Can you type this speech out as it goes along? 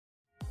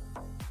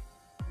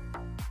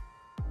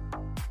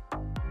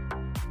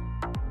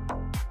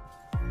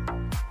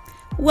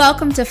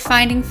Welcome to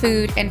Finding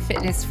Food and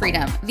Fitness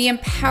Freedom, the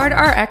Empowered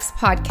RX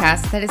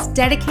podcast that is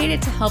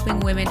dedicated to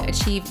helping women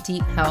achieve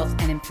deep health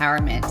and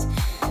empowerment.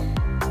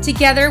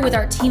 Together with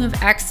our team of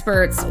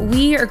experts,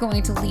 we are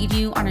going to lead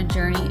you on a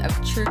journey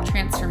of true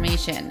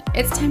transformation.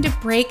 It's time to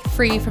break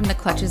free from the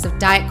clutches of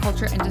diet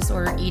culture and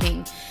disordered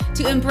eating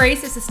to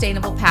embrace a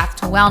sustainable path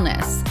to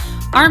wellness.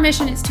 Our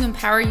mission is to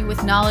empower you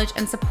with knowledge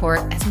and support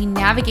as we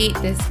navigate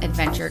this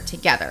adventure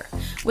together.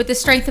 With the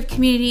strength of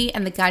community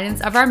and the guidance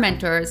of our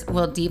mentors,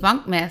 we'll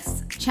debunk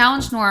myths,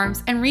 challenge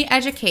norms, and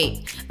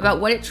re-educate about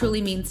what it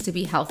truly means to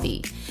be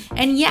healthy.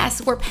 And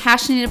yes, we're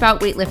passionate about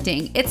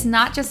weightlifting. It's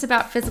not just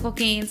about physical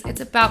gains, it's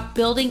about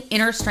building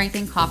inner strength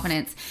and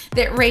confidence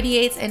that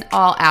radiates in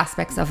all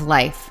aspects of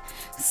life.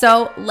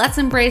 So let's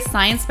embrace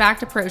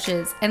science-backed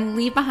approaches and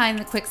leave behind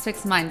the quick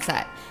fix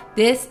mindset.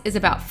 This is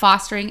about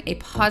fostering a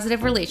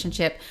positive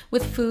relationship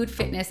with food,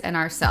 fitness, and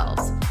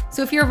ourselves.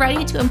 So if you're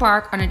ready to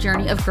embark on a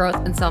journey of growth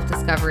and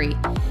self-discovery,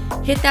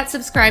 hit that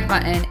subscribe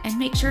button and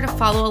make sure to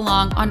follow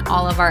along on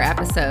all of our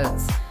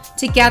episodes.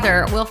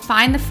 Together, we'll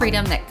find the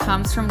freedom that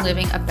comes from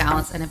living a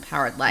balanced and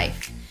empowered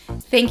life.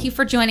 Thank you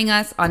for joining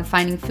us on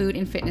Finding Food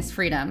and Fitness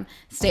Freedom.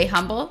 Stay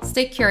humble,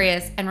 stay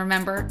curious, and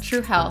remember,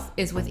 true health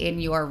is within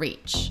your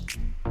reach.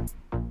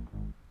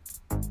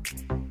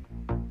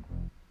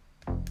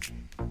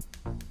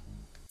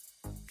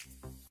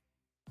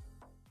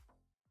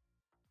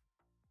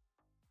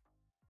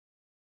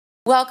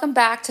 Welcome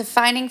back to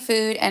Finding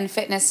Food and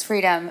Fitness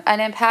Freedom, an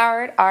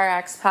Empowered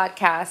RX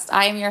podcast.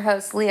 I am your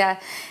host,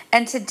 Leah,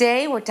 and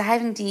today we're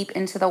diving deep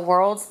into the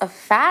worlds of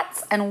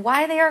fats and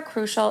why they are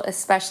crucial,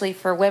 especially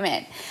for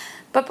women.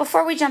 But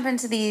before we jump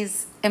into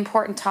these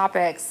important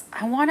topics,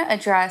 I want to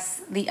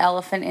address the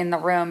elephant in the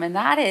room, and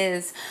that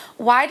is,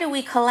 why do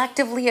we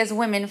collectively as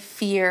women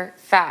fear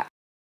fat?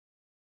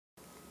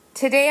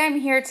 Today I'm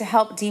here to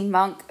help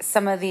debunk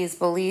some of these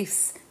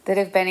beliefs that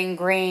have been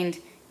ingrained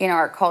in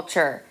our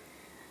culture.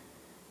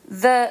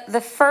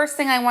 The first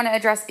thing I want to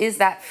address is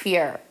that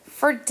fear.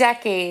 For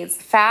decades,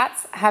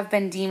 fats have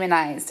been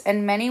demonized,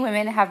 and many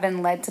women have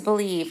been led to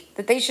believe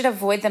that they should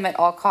avoid them at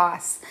all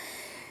costs.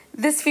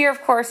 This fear,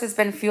 of course, has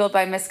been fueled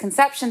by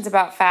misconceptions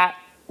about fat,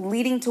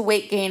 leading to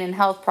weight gain and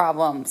health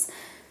problems.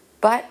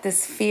 But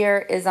this fear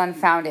is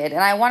unfounded,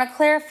 and I want to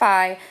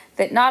clarify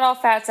that not all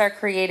fats are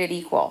created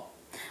equal.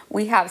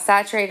 We have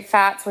saturated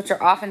fats, which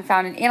are often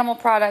found in animal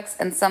products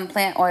and some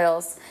plant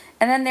oils.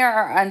 And then there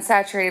are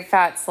unsaturated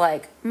fats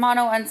like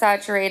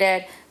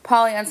monounsaturated,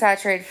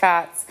 polyunsaturated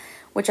fats,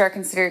 which are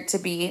considered to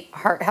be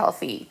heart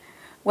healthy.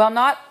 While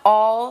not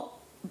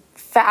all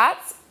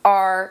fats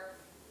are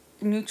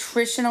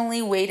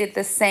nutritionally weighted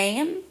the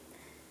same,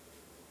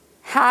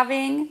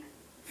 having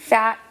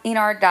fat in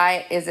our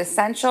diet is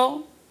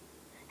essential.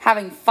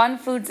 Having fun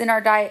foods in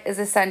our diet is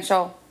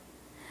essential.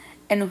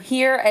 And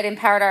here at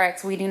Empowered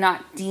RX, we do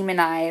not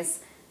demonize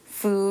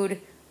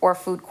food or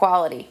food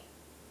quality.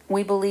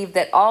 We believe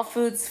that all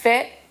foods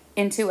fit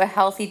into a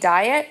healthy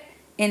diet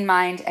in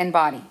mind and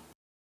body.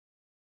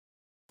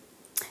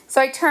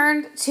 So I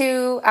turned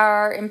to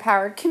our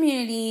empowered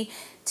community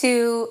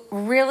to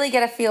really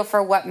get a feel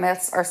for what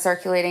myths are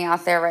circulating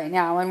out there right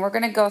now. And we're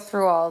going to go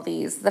through all of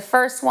these. The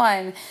first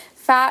one,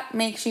 fat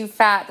makes you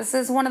fat. This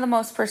is one of the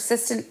most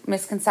persistent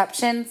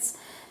misconceptions.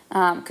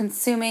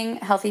 Consuming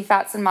healthy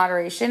fats in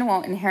moderation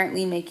won't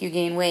inherently make you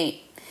gain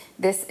weight.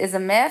 This is a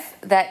myth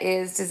that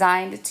is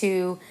designed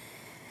to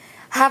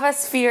have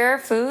us fear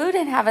food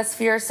and have us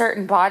fear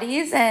certain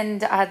bodies.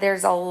 And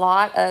there's a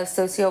lot of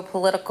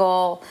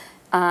socio-political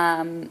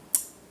and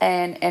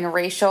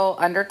racial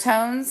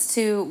undertones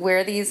to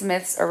where these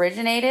myths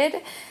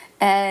originated.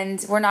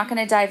 And we're not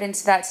going to dive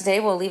into that today.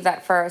 We'll leave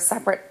that for a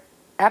separate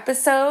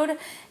episode.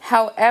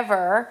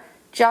 However,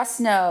 just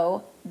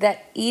know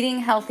that eating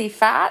healthy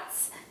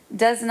fats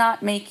does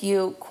not make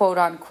you quote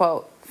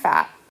unquote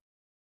fat.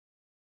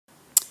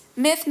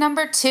 Myth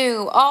number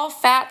 2, all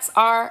fats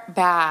are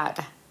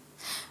bad.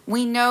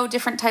 We know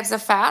different types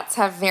of fats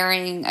have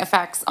varying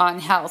effects on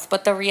health,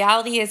 but the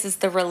reality is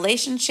the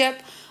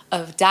relationship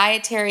of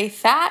dietary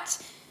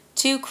fat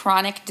to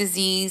chronic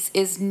disease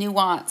is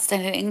nuanced,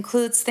 and it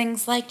includes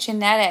things like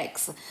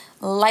genetics,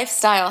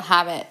 lifestyle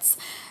habits,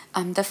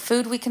 the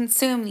food we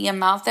consume, the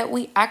amount that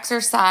we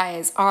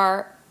exercise,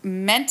 our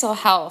mental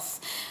health,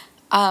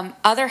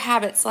 other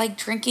habits like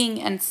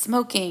drinking and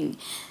smoking.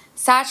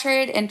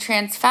 Saturated and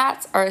trans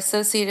fats are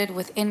associated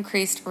with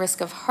increased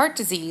risk of heart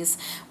disease,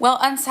 while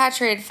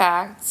unsaturated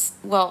fats,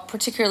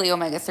 particularly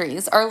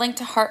omega-3s, are linked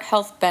to heart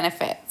health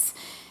benefits.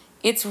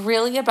 It's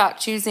really about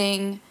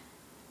choosing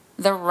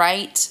the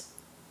right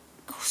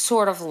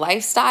sort of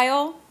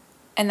lifestyle,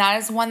 and that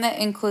is one that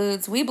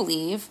includes, we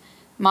believe,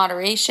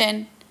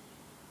 moderation,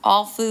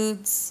 all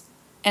foods,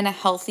 and a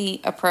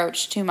healthy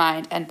approach to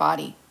mind and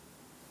body.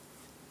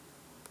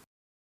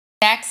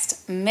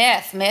 Next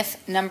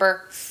myth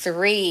number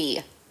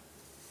 3.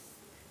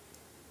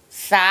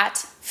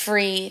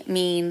 Fat-free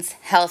means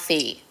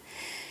healthy.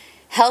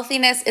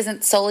 Healthiness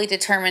isn't solely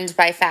determined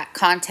by fat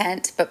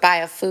content, but by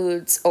a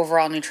food's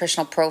overall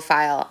nutritional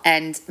profile.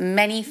 And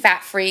many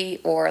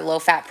fat-free or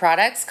low-fat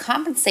products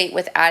compensate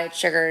with added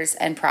sugars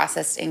and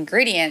processed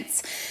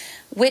ingredients,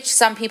 which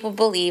some people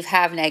believe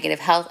have negative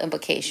health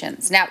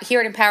implications. Now,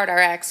 here at Empowered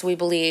RX, we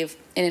believe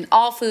in an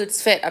all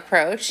foods fit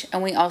approach,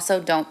 and we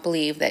also don't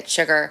believe that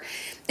sugar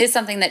is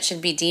something that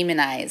should be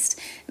demonized.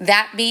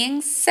 That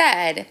being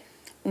said,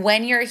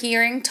 when you're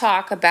hearing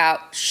talk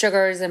about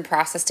sugars and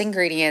processed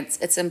ingredients,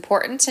 it's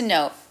important to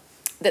note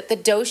that the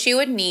dose you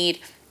would need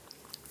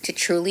to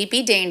truly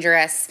be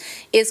dangerous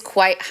is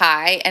quite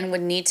high and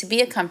would need to be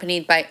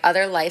accompanied by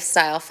other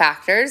lifestyle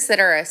factors that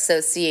are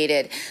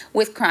associated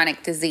with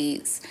chronic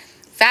disease.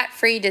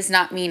 Fat-free does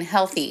not mean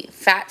healthy.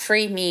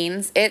 Fat-free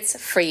means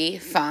it's free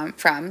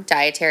from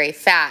dietary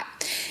fat.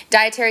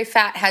 Dietary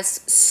fat has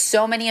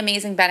so many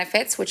amazing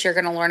benefits, which you're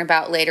going to learn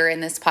about later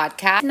in this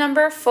podcast.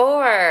 Number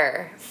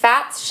 4,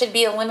 fats should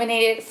be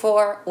eliminated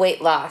for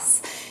weight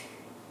loss.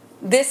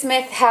 This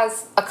myth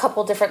has a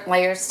couple different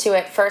layers to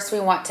it. First, we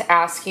want to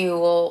ask you,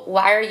 well,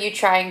 why are you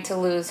trying to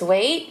lose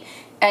weight?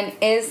 And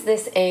is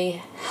this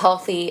a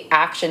healthy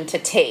action to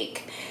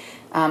take?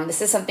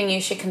 This is something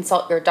you should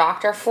consult your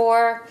doctor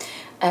for.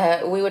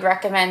 We would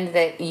recommend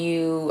that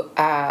you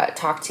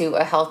talk to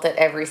a health at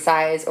every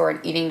size or an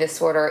eating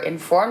disorder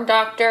informed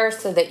doctor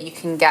so that you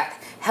can get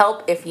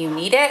help if you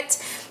need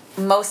it.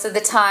 Most of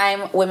the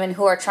time, women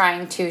who are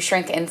trying to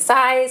shrink in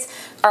size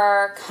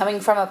are coming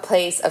from a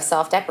place of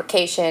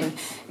self-deprecation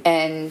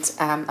and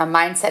a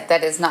mindset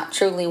that is not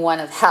truly one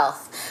of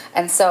health.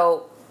 And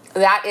so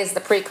that is the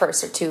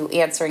precursor to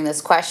answering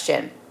this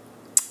question.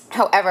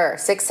 However,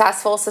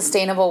 successful,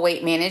 sustainable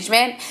weight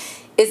management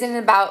isn't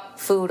about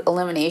food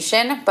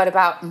elimination, but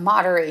about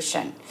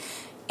moderation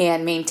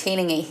and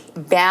maintaining a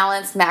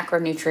balanced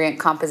macronutrient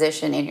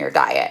composition in your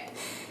diet.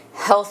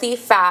 Healthy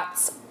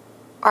fats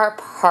are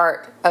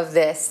part of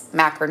this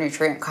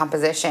macronutrient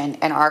composition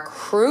and are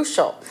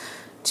crucial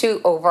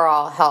to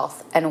overall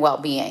health and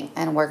well-being.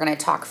 And we're going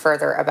to talk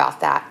further about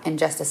that in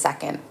just a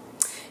second.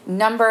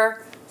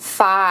 Number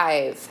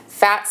 5,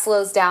 fat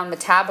slows down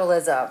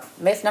metabolism.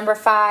 Myth number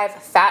 5,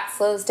 fat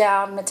slows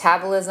down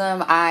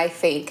metabolism. I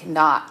think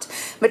not.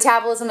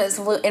 Metabolism is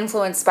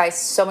influenced by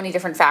so many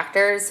different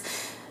factors.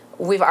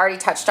 We've already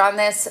touched on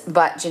this,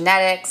 but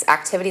genetics,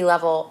 activity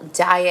level,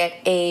 diet,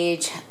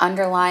 age,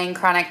 underlying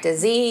chronic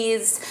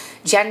disease,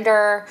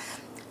 gender,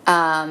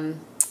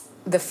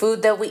 the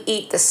food that we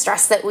eat, the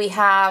stress that we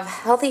have.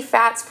 Healthy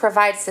fats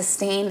provide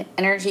sustained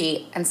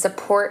energy and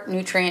support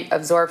nutrient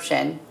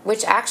absorption,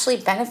 which actually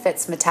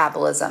benefits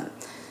metabolism.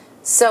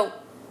 So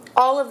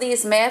all of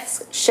these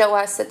myths show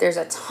us that there's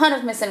a ton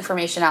of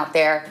misinformation out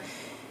there,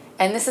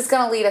 and this is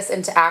going to lead us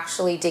into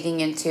actually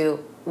digging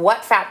into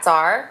what fats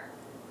are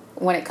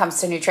when it comes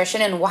to nutrition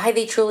and why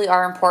they truly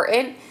are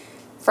important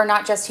for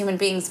not just human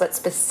beings, but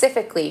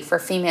specifically for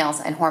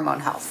females and hormone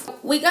health.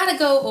 We got to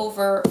go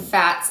over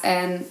fats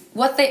and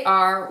what they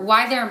are,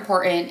 why they're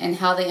important, and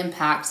how they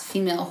impact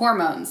female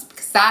hormones,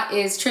 because that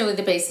is truly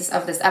the basis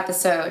of this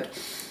episode.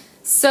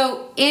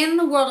 So in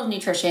the world of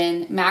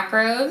nutrition,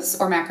 macros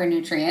or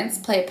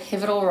macronutrients play a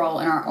pivotal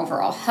role in our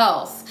overall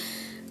health.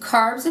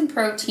 Carbs and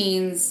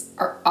proteins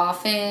are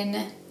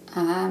often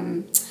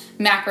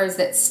macros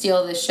that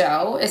steal the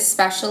show,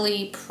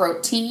 especially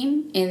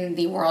protein in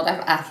the world of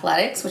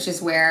athletics, which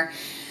is where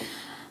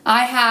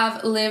I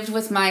have lived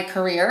with my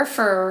career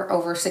for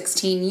over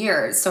 16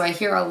 years. So I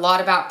hear a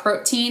lot about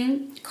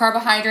protein.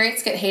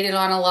 Carbohydrates get hated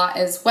on a lot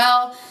as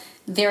well.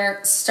 They're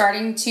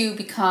starting to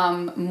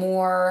become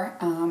more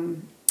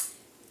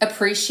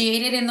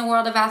appreciated in the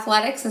world of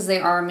athletics as they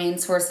are a main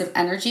source of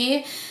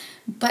energy.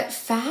 But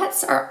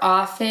fats are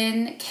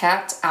often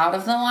kept out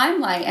of the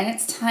limelight, and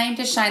it's time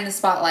to shine the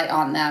spotlight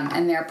on them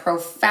and their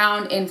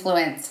profound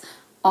influence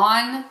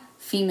on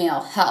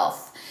female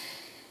health.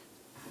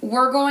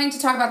 We're going to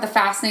talk about the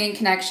fascinating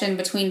connection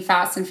between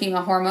fats and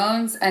female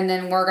hormones, and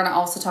then we're going to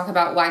also talk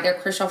about why they're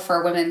crucial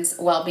for women's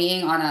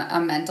well-being on a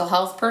mental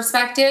health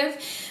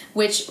perspective,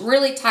 which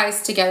really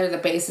ties together the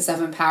basis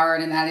of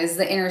Empowered, and that is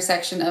the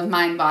intersection of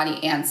mind,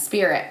 body, and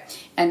spirit,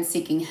 and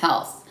seeking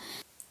health.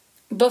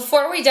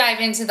 Before we dive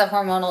into the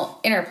hormonal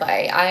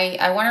interplay,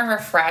 I want to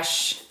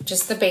refresh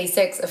just the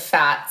basics of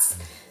fats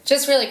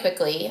just really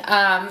quickly.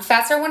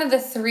 Fats are one of the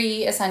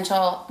 3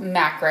 essential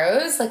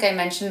macros, like I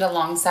mentioned,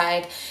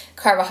 alongside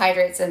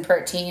carbohydrates and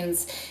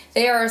proteins.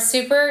 They are a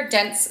super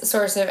dense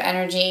source of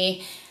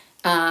energy,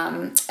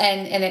 and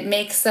it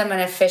makes them an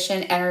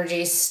efficient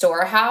energy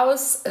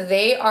storehouse.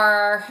 They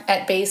are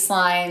at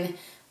baseline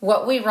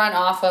what we run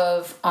off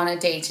of on a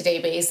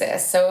day-to-day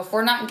basis. So if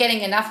we're not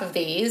getting enough of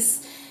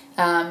these,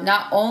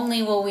 not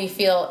only will we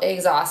feel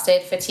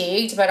exhausted,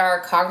 fatigued, but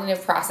our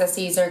cognitive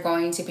processes are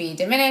going to be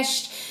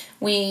diminished.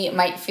 We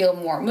might feel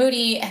more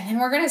moody, and then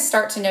we're going to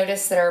start to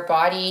notice that our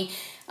body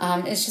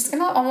is just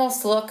going to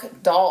almost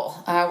look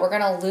dull. We're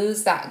going to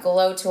lose that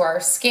glow to our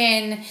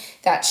skin,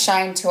 that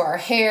shine to our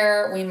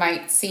hair. We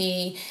might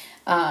see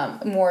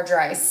more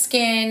dry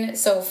skin.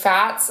 So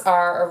fats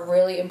are a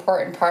really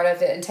important part of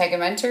the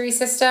integumentary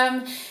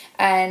system,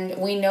 And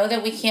we know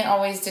that we can't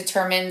always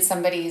determine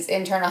somebody's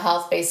internal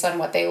health based on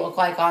what they look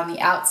like on the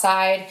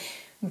outside.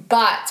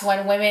 But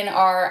when women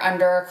are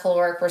under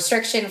caloric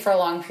restriction for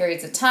long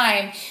periods of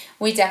time,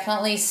 we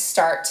definitely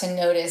start to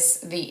notice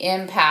the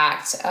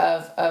impact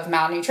of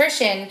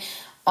malnutrition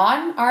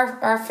on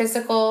our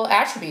physical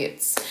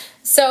attributes.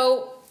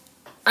 So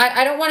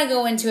I don't want to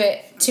go into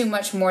it too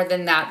much more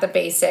than that, the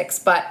basics,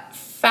 but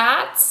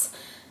fats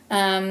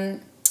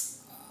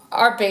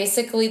are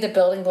basically the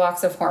building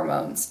blocks of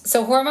hormones.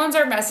 So hormones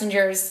are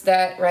messengers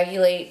that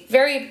regulate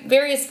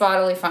various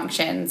bodily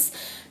functions,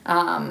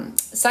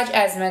 such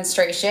as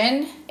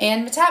menstruation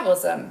and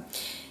metabolism.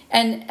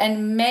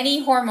 And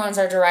many hormones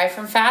are derived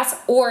from fats,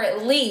 or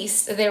at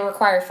least they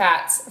require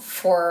fats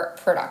for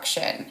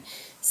production.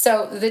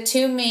 So the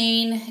two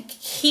main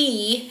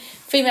key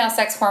female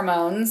sex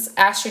hormones,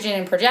 estrogen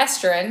and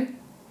progesterone,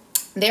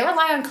 they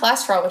rely on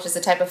cholesterol, which is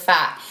a type of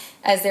fat,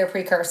 as their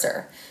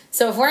precursor.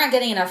 So if we're not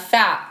getting enough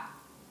fat,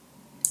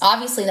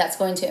 obviously that's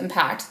going to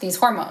impact these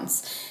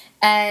hormones.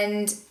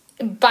 And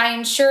by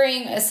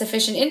ensuring a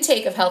sufficient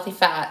intake of healthy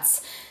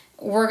fats,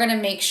 we're going to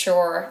make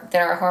sure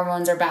that our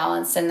hormones are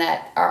balanced and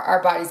that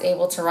our body's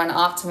able to run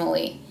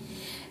optimally.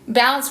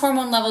 Balanced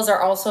hormone levels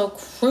are also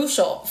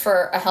crucial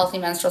for a healthy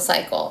menstrual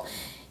cycle.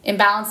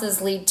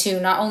 Imbalances lead to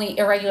not only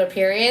irregular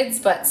periods,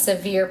 but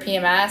severe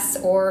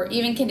PMS or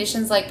even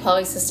conditions like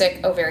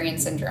polycystic ovarian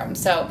syndrome.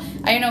 So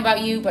I don't know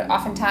about you, but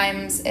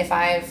oftentimes if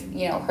I've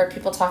heard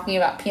people talking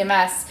about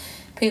PMS,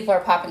 people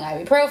are popping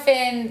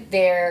ibuprofen,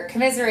 they're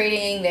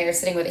commiserating, they're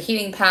sitting with a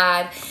heating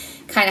pad,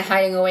 kind of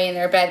hiding away in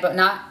their bed, but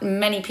not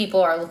many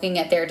people are looking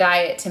at their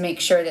diet to make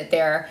sure that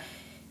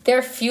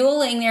they're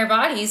fueling their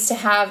bodies to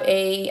have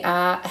a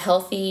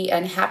healthy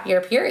and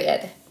happier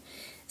period.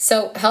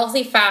 So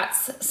healthy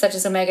fats such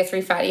as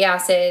omega-3 fatty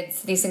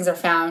acids, these things are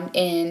found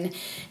in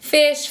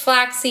fish,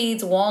 flax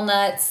seeds,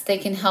 walnuts. They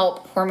can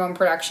help hormone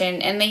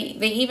production, and they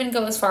even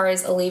go as far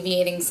as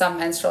alleviating some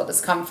menstrual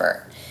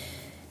discomfort.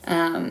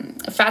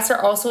 Fats are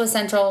also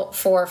essential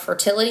for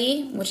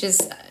fertility, which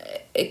is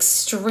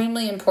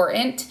extremely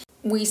important.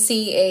 We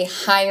see a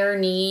higher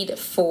need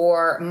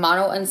for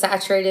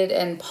monounsaturated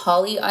and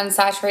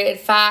polyunsaturated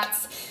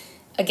fats.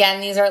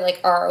 Again, these are like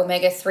our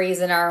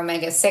omega-3s and our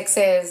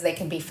omega-6s. They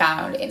can be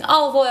found in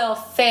olive oil,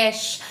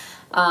 fish,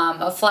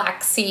 a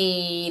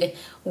flaxseed,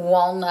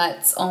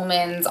 walnuts,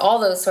 almonds, all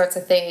those sorts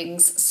of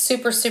things.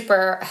 Super,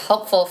 super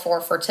helpful for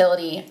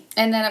fertility.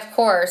 And then, of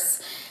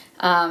course,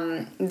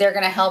 they're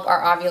going to help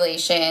our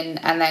ovulation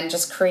and then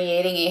just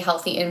creating a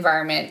healthy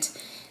environment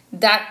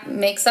that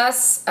makes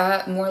us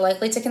more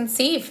likely to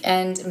conceive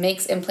and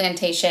makes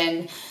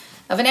implantation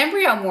of an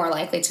embryo more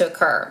likely to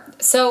occur.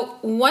 So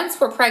once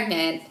we're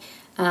pregnant,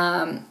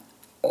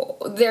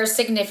 there's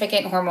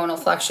significant hormonal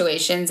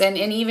fluctuations and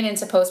even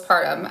into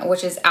postpartum,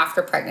 which is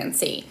after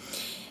pregnancy.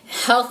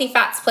 Healthy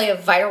fats play a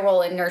vital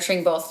role in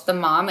nurturing both the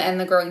mom and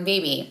the growing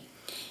baby.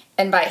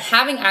 And by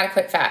having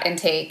adequate fat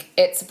intake,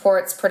 it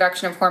supports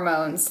production of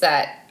hormones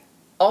that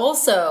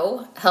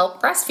also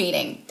help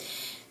breastfeeding.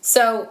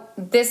 So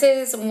this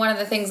is one of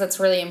the things that's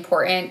really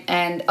important,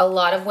 and a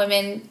lot of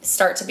women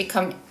start to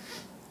become,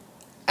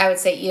 I would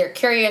say, either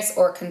curious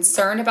or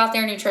concerned about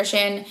their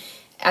nutrition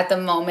at the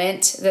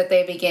moment that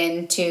they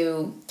begin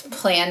to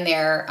plan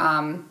their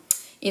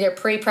either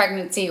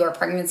pre-pregnancy or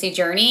pregnancy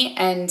journey.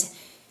 And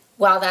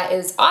while that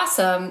is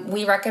awesome,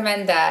 we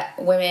recommend that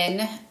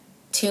women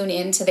tune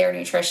into their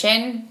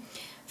nutrition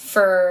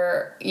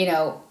for,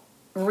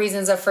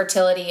 reasons of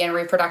fertility and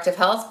reproductive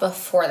health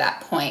before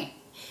that point,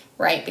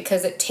 right?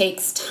 Because it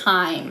takes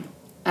time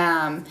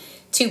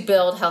to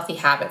build healthy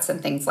habits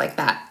and things like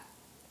that.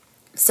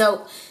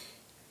 So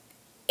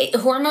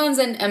hormones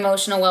and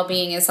emotional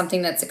well-being is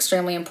something that's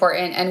extremely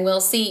important, and we'll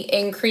see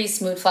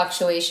increased mood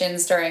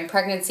fluctuations during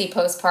pregnancy,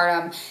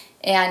 postpartum,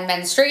 and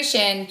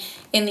menstruation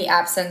in the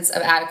absence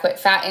of adequate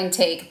fat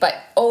intake. But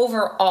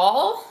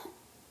overall,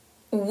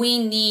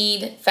 we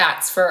need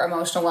fats for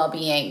emotional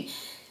well-being.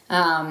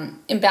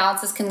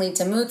 Imbalances can lead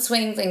to mood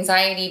swings,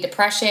 anxiety,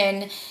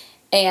 depression,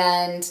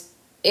 and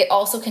it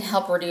also can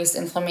help reduce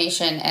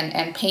inflammation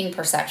and pain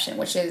perception,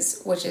 which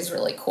is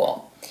really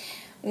cool.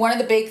 One of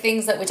the big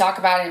things that we talk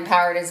about in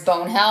Empowered is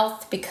bone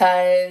health,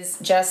 because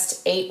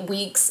just 8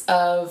 weeks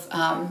of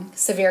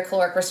severe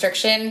caloric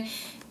restriction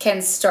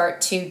can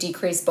start to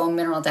decrease bone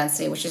mineral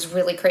density, which is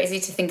really crazy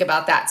to think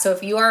about that. So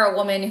if you are a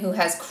woman who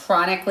has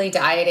chronically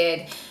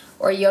dieted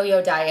or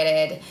yo-yo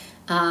dieted,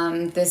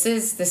 this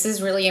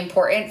is really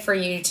important for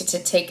you to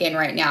take in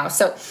right now.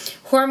 So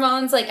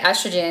hormones like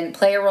estrogen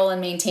play a role in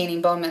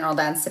maintaining bone mineral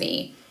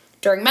density.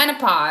 During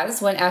menopause,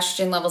 when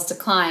estrogen levels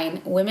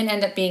decline, women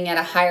end up being at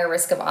a higher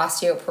risk of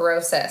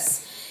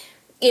osteoporosis.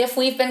 If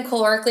we've been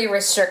calorically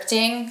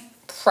restricting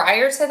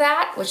prior to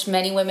that, which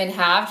many women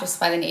have just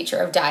by the nature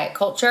of diet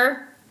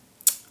culture,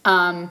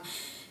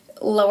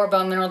 lower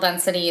bone mineral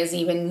density is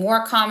even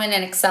more common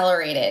and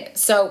accelerated.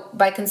 So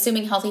by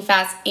consuming healthy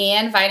fats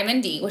and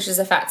vitamin D, which is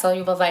a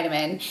fat-soluble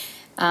vitamin,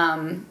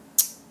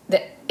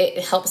 that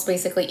it helps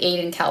basically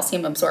aid in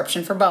calcium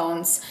absorption for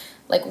bones.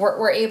 Like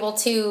we're able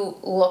to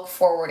look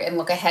forward and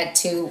look ahead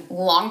to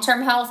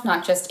long-term health,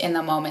 not just in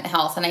the moment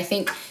health. And I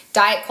think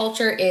diet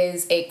culture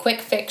is a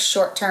quick fix,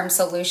 short-term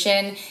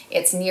solution.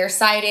 It's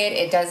nearsighted.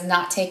 It does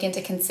not take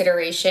into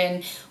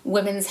consideration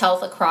women's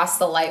health across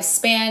the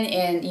lifespan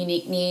and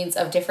unique needs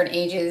of different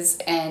ages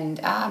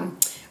and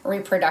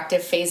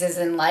reproductive phases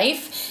in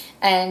life.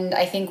 And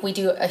I think we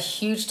do a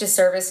huge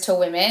disservice to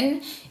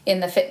women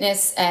in the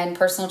fitness and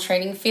personal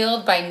training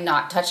field by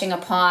not touching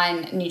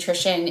upon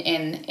nutrition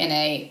in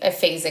a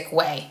phasic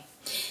way.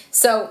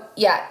 So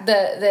yeah,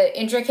 the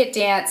intricate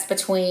dance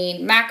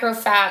between macro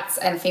fats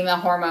and female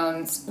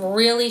hormones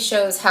really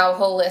shows how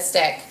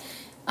holistic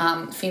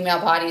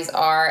female bodies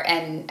are,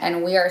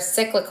 and we are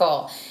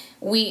cyclical.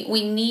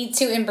 We need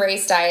to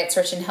embrace diets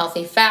rich in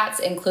healthy fats,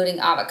 including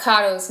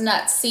avocados,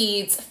 nuts,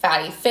 seeds,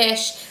 fatty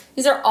fish.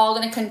 These are all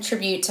going to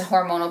contribute to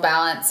hormonal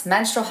balance,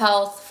 menstrual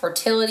health,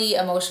 fertility,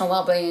 emotional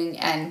well-being,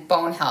 and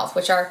bone health,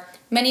 which are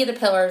many of the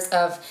pillars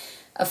of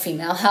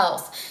female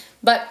health.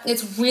 But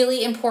it's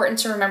really important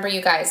to remember,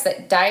 you guys,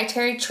 that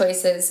dietary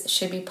choices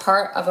should be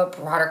part of a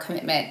broader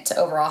commitment to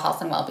overall health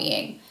and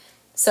well-being.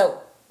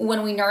 So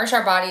when we nourish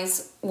our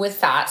bodies with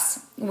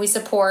fats, we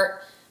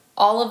support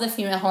all of the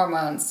female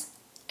hormones,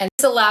 and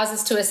this allows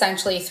us to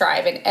essentially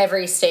thrive in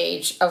every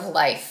stage of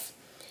life.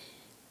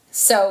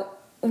 So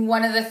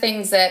one of the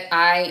things that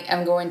I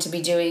am going to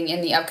be doing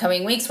in the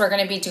upcoming weeks, we're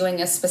going to be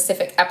doing a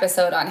specific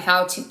episode on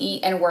how to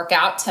eat and work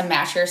out to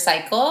match your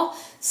cycle.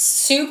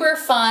 Super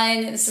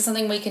fun. This is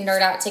something we can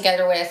nerd out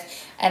together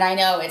with. And I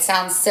know it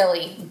sounds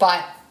silly,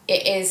 but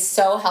it is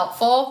so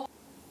helpful.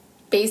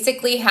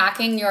 Basically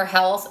hacking your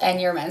health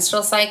and your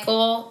menstrual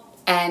cycle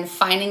and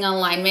finding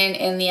alignment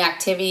in the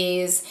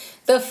activities,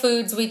 the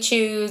foods we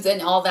choose,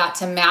 and all that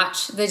to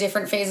match the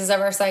different phases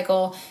of our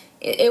cycle.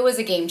 It was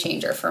a game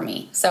changer for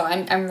me. So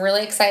I'm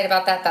really excited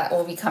about that. That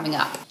will be coming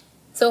up.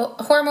 So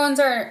hormones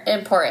are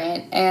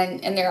important,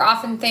 and they're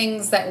often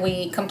things that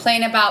we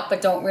complain about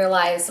but don't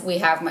realize we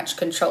have much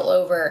control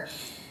over.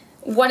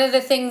 One of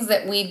the things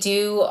that we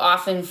do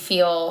often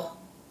feel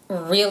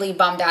really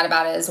bummed out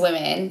about as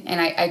women,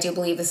 and I do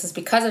believe this is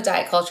because of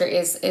diet culture,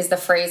 is the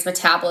phrase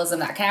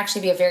metabolism. That can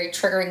actually be a very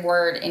triggering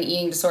word in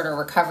eating disorder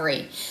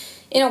recovery.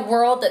 In a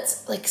world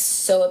that's like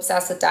so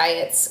obsessed with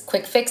diets,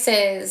 quick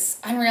fixes,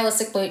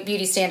 unrealistic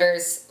beauty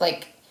standards,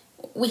 like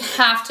we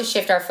have to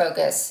shift our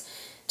focus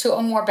to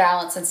a more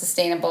balanced and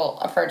sustainable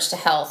approach to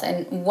health.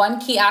 And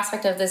one key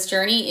aspect of this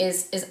journey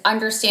is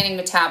understanding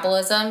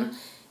metabolism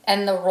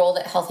and the role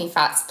that healthy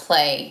fats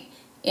play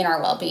in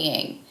our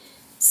well-being.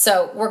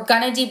 So we're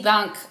gonna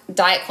debunk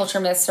diet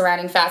culture myths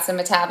surrounding fats and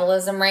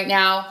metabolism right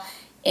now.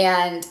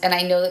 And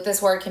I know that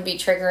this word can be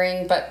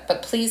triggering,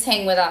 but please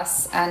hang with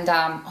us, and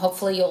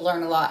hopefully you'll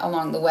learn a lot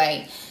along the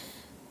way.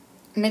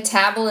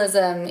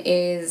 Metabolism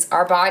is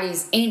our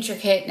body's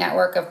intricate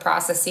network of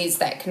processes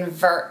that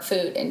convert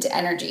food into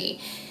energy.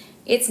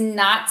 It's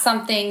not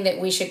something that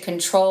we should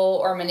control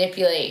or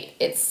manipulate.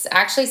 It's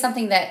actually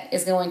something that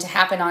is going to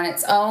happen on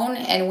its own,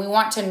 and we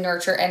want to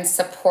nurture and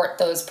support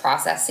those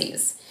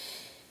processes.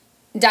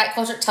 Diet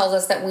culture tells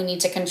us that we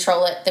need to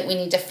control it, that we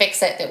need to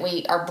fix it, that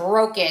we are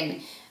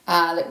broken,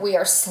 that we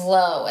are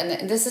slow.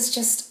 And this is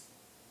just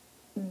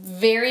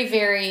very,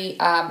 very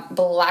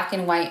black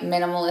and white,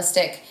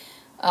 minimalistic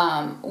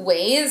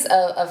ways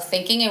of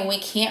thinking. And we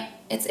can't,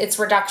 it's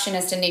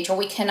reductionist in nature.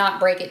 We cannot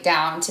break it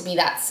down to be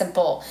that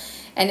simple.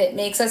 And it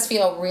makes us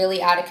feel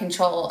really out of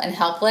control and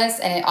helpless.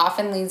 And it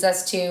often leads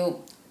us to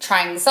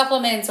trying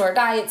supplements or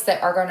diets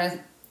that are going to,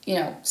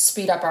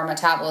 speed up our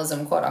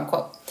metabolism, quote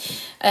unquote.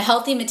 A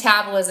healthy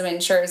metabolism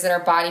ensures that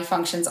our body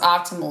functions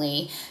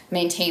optimally,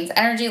 maintains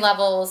energy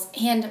levels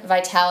and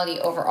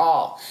vitality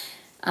overall.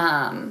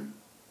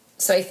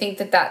 So I think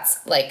that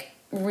that's like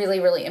really,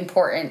 really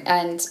important.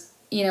 And,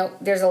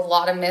 there's a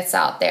lot of myths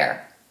out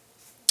there.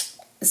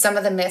 Some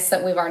of the myths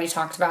that we've already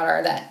talked about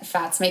are that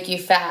fats make you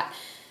fat.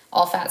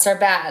 All fats are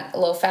bad.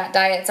 Low-fat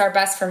diets are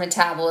best for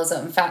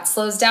metabolism. Fat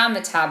slows down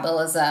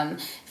metabolism.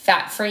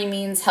 Fat-free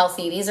means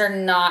healthy. These are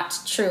not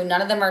true.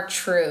 None of them are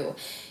true.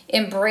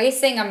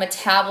 Embracing a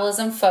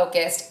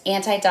metabolism-focused,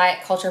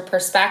 anti-diet culture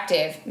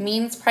perspective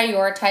means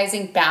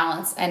prioritizing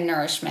balance and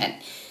nourishment.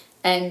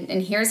 And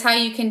here's how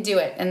you can do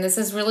it. And this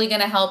is really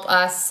going to help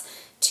us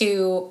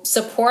to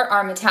support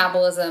our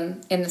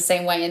metabolism in the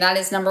same way. And that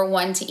is, number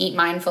one, to eat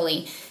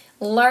mindfully.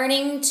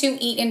 Learning to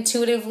eat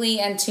intuitively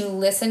and to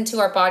listen to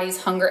our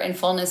body's hunger and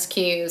fullness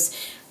cues,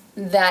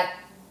 that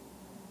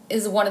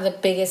is one of the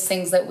biggest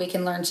things that we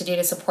can learn to do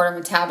to support our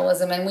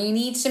metabolism. And we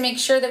need to make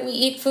sure that we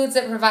eat foods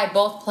that provide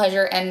both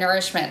pleasure and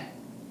nourishment.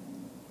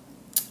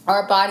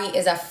 Our body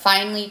is a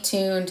finely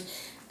tuned,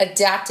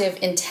 adaptive,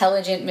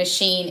 intelligent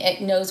machine.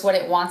 It knows what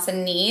it wants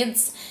and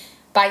needs.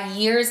 By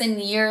years and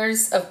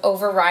years of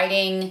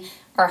overriding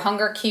our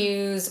hunger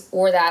cues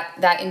or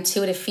that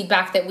intuitive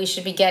feedback that we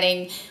should be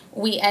getting,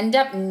 we end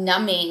up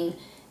numbing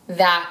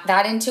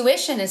that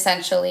intuition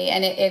essentially,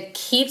 and it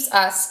keeps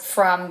us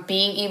from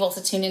being able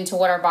to tune into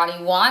what our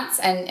body wants,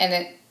 and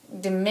it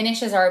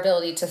diminishes our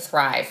ability to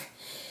thrive.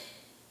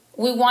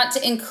 We want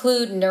to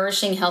include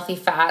nourishing healthy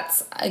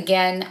fats.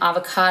 Again,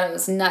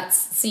 avocados, nuts,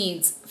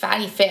 seeds,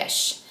 fatty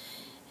fish.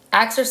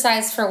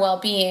 Exercise for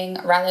well-being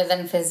rather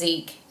than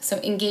physique. So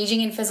engaging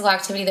in physical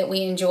activity that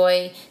we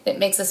enjoy, that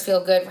makes us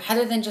feel good,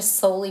 rather than just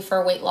solely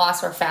for weight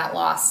loss or fat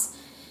loss.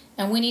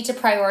 And we need to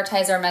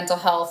prioritize our mental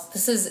health.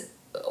 This is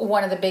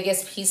one of the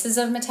biggest pieces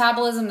of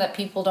metabolism that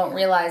people don't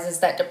realize, is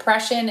that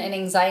depression and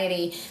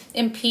anxiety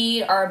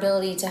impede our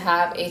ability to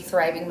have a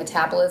thriving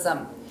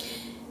metabolism.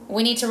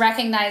 We need to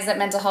recognize that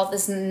mental health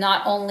is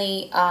not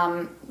only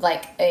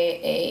like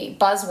a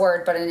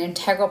buzzword, but an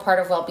integral part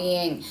of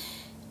well-being.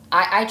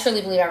 I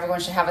truly believe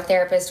everyone should have a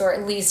therapist, or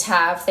at least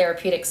have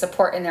therapeutic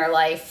support in their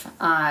life,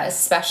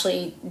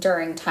 especially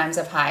during times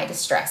of high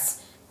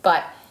distress.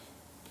 But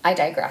I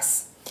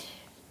digress.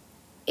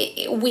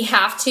 We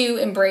have to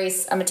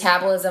embrace a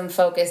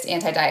metabolism-focused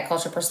anti-diet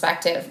culture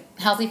perspective.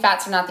 Healthy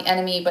fats are not the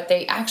enemy, but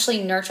they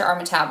actually nurture our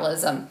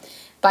metabolism.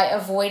 By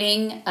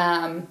avoiding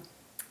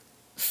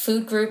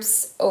food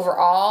groups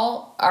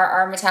overall,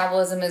 our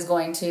metabolism is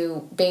going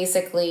to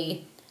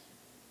basically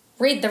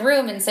read the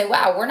room and say,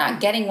 wow, we're not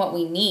getting what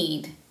we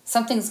need.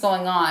 Something's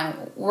going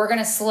on. We're going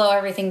to slow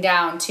everything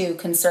down to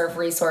conserve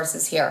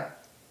resources here.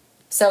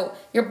 So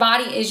your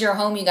body is your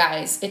home, you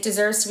guys. It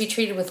deserves to be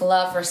treated with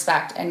love,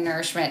 respect, and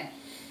nourishment.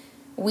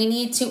 We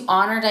need to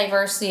honor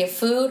diversity of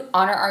food,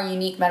 honor our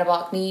unique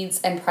metabolic needs,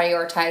 and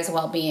prioritize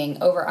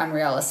well-being over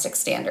unrealistic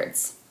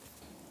standards.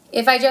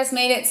 If I just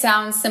made it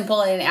sound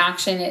simple in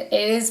action, it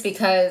is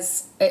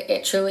because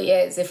it truly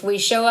is. If we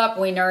show up,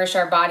 we nourish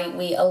our body,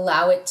 we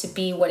allow it to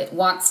be what it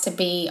wants to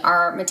be,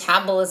 our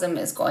metabolism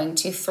is going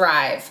to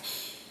thrive.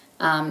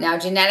 Now,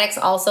 genetics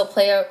also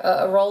play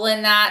a role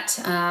in that.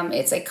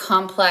 It's a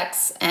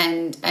complex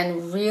and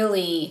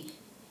really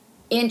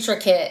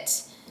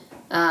intricate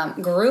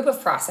group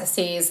of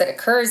processes that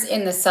occurs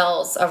in the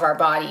cells of our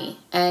body,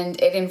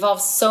 and it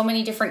involves so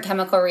many different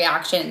chemical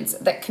reactions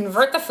that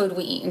convert the food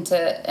we eat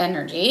into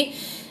energy,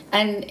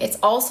 and it's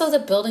also the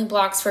building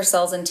blocks for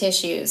cells and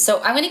tissues.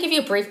 So I'm going to give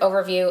you a brief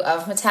overview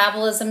of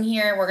metabolism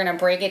here. We're going to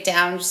break it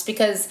down just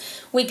because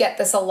we get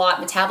this a lot.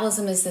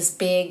 Metabolism is this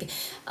big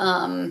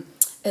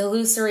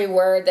illusory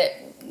word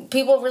that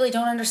people really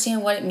don't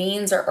understand what it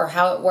means or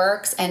how it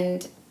works,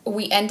 and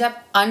we end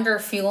up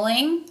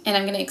under-fueling, and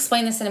I'm going to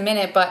explain this in a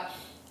minute, but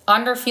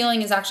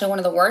under-fueling is actually one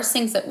of the worst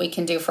things that we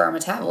can do for our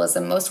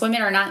metabolism. Most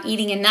women are not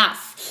eating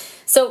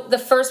enough. So the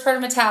first part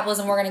of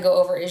metabolism we're going to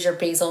go over is your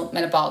basal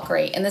metabolic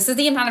rate, and this is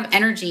the amount of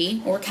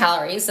energy or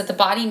calories that the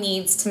body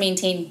needs to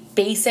maintain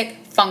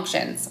basic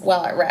functions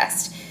while at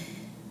rest.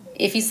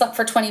 If you slept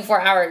for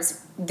 24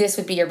 hours, this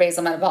would be your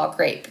basal metabolic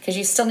rate, because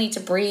you still need to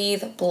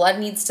breathe, blood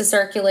needs to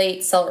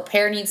circulate, cell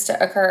repair needs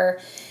to occur.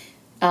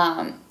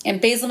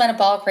 And basal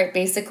metabolic rate,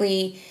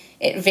 basically,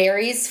 it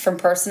varies from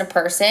person to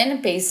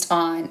person based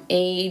on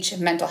age,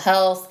 mental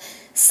health,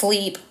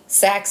 sleep,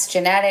 sex,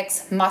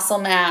 genetics, muscle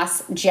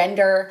mass,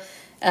 gender,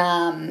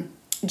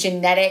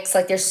 genetics.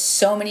 Like, there's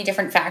so many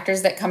different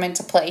factors that come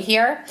into play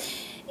here.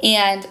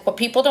 And what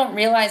people don't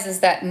realize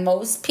is that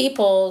most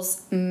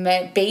people's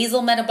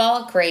basal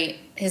metabolic rate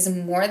is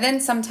more than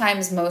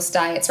sometimes most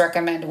diets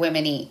recommend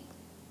women eat.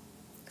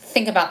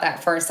 Think about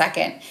that for a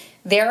second.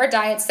 There are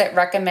diets that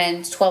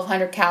recommend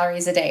 1,200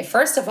 calories a day.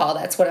 First of all,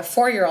 that's what a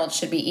 4-year-old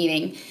should be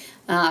eating,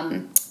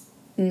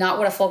 not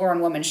what a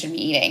full-grown woman should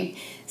be eating.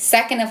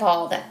 Second of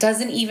all, that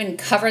doesn't even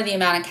cover the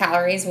amount of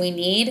calories we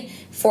need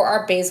for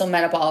our basal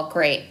metabolic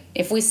rate.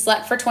 If we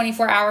slept for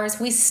 24 hours,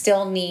 we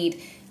still need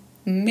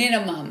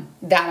minimum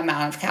that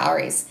amount of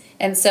calories.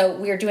 And so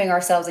we're doing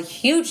ourselves a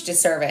huge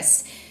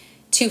disservice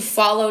to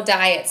follow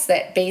diets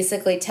that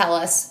basically tell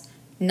us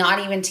not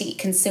even to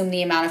consume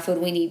the amount of food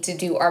we need to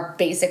do our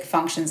basic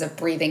functions of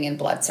breathing and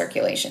blood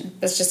circulation.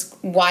 That's just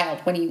wild.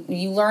 When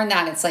you learn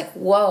that, it's like,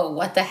 whoa,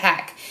 what the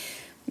heck?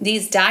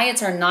 These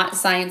diets are not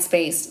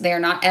science-based. They are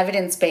not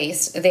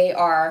evidence-based. They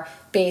are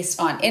based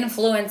on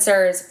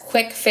influencers,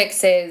 quick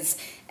fixes,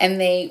 and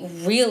they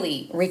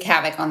really wreak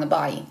havoc on the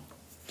body.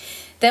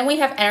 Then we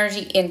have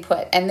energy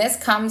input, and this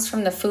comes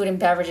from the food and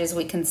beverages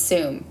we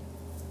consume.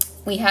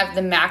 We have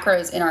the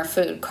macros in our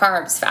food,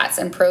 carbs, fats,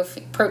 and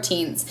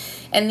proteins,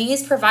 and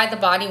these provide the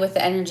body with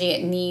the energy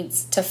it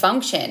needs to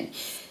function.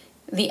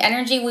 The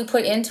energy we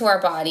put into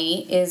our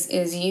body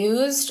is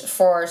used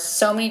for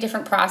so many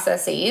different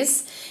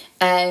processes,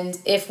 and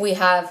if we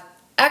have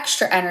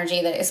extra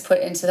energy that is put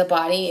into the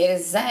body, it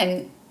is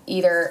then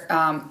either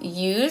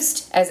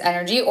used as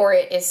energy or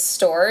it is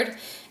stored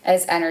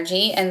as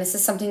energy. And this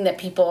is something that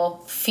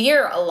people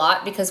fear a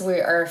lot because we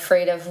are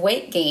afraid of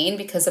weight gain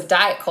because of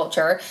diet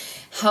culture.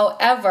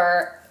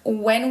 However,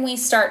 when we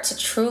start to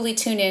truly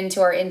tune into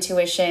our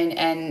intuition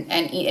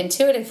and eat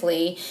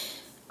intuitively,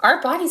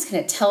 our body's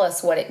going to tell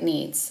us what it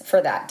needs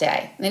for that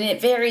day. And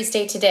it varies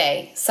day to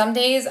day. Some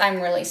days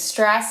I'm really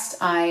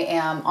stressed. I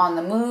am on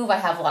the move. I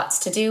have lots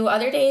to do.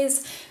 Other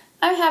days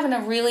I'm having a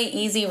really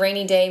easy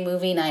rainy day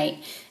movie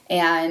night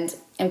and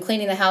I'm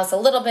cleaning the house a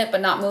little bit but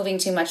not moving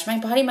too much. My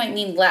body might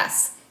need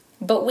less.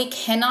 But we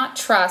cannot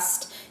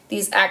trust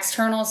these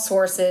external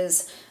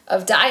sources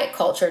of diet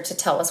culture to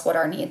tell us what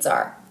our needs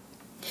are.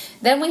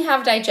 Then we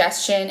have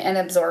digestion and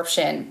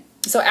absorption.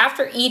 So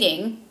after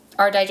eating,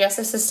 our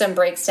digestive system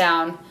breaks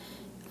down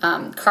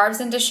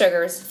carbs into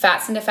sugars,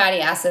 fats into fatty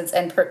acids,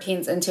 and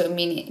proteins into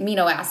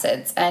amino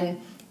acids.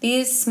 And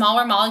these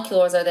smaller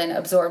molecules are then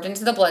absorbed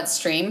into the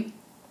bloodstream.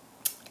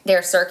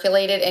 They're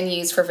circulated and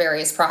used for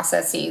various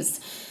processes.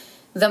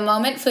 The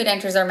moment food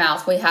enters our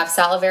mouth, we have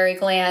salivary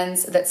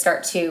glands that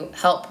start to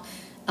help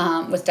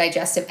with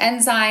digestive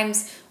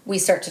enzymes. We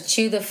start to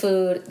chew the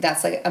food.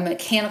 That's like a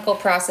mechanical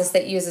process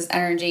that uses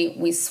energy.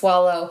 We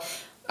swallow.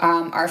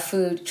 Our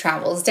food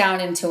travels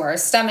down into our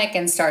stomach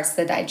and starts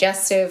the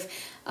digestive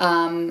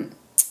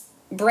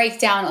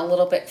breakdown a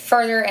little bit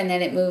further, and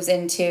then it moves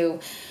into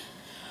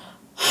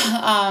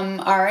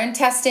our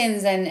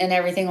intestines and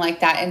everything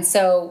like that. And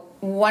so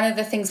one of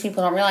the things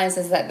people don't realize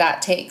is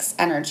that takes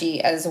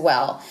energy as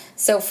well.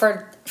 So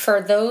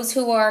for those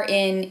who are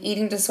in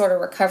eating disorder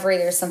recovery,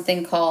 there's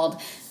something called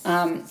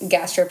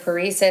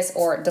gastroparesis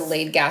or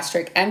delayed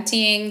gastric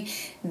emptying.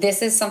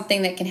 This is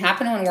something that can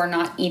happen when we're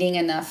not eating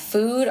enough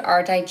food.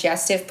 Our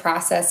digestive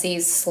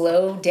processes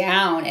slow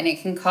down, and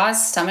it can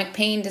cause stomach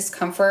pain,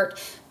 discomfort,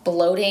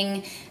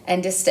 bloating,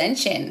 and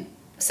distension.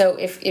 So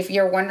if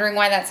you're wondering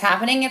why that's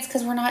happening, it's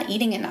because we're not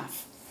eating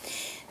enough.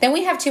 Then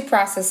we have two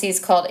processes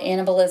called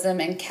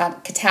anabolism and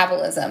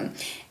catabolism.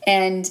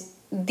 And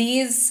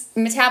these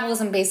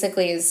metabolism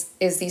basically is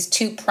these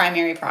two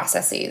primary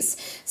processes.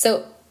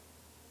 So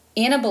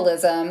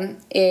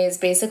anabolism is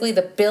basically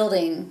the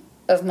building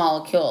of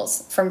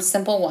molecules from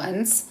simple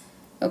ones,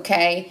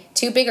 okay,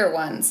 to bigger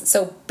ones.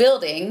 So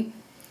building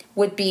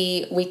would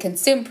be we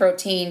consume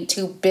protein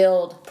to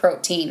build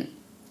protein.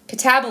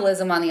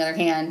 Catabolism, on the other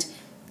hand,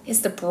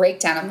 is the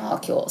breakdown of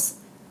molecules.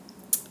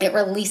 It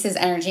releases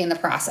energy in the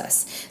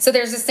process. So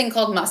there's this thing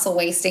called muscle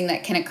wasting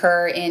that can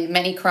occur in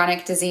many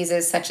chronic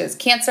diseases such as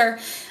cancer,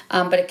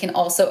 but it can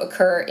also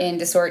occur in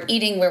disordered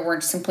eating where we're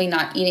simply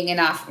not eating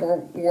enough or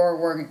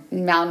we're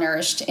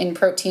malnourished in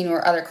protein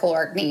or other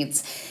caloric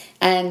needs.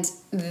 And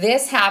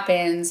this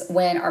happens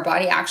when our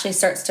body actually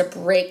starts to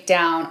break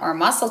down our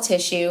muscle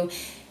tissue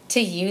to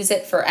use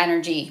it for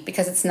energy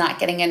because it's not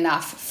getting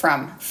enough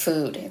from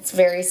food. It's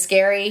very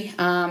scary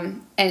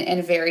and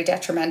very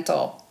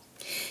detrimental.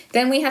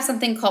 Then we have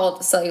something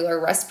called cellular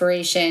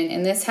respiration,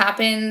 and this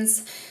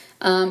happens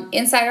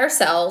inside our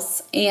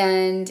cells,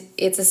 and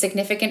it's a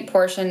significant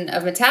portion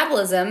of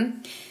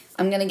metabolism.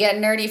 I'm going to get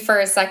nerdy for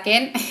a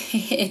second.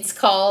 It's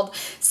called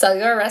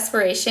cellular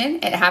respiration.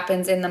 It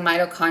happens in the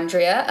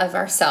mitochondria of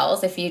our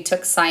cells. If you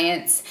took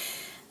science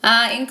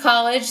in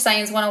college,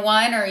 Science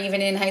 101, or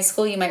even in high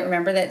school, you might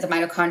remember that the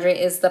mitochondria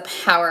is the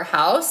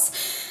powerhouse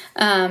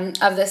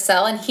of the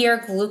cell, and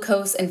here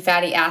glucose and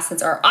fatty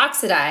acids are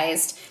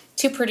oxidized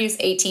to produce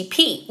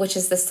ATP, which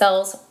is the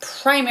cell's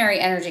primary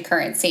energy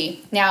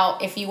currency. Now,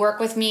 if you work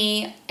with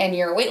me and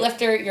you're a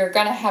weightlifter, you're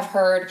going to have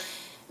heard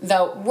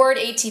the word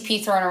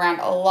ATP thrown around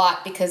a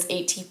lot because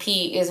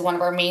ATP is one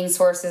of our main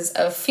sources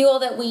of fuel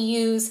that we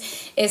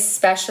use,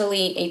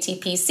 especially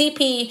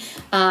ATP-CP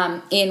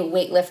in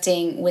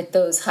weightlifting with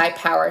those high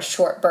power,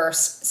 short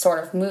burst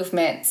sort of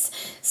movements.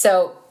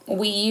 So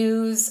we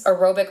use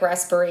aerobic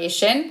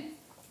respiration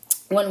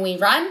when we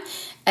run,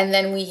 and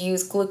then we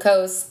use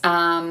glucose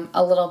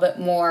a little bit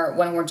more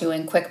when we're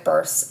doing quick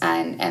bursts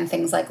and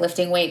things like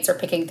lifting weights or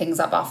picking things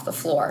up off the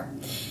floor.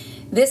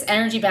 This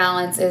energy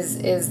balance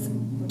is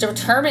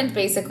determined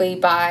basically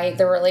by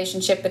the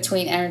relationship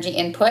between energy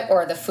input,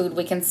 or the food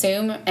we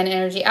consume, and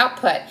energy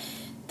output.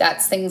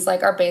 That's things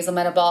like our basal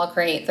metabolic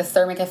rate, the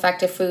thermic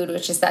effect of food,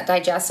 which is that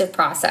digestive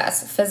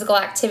process, physical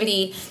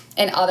activity,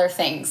 and other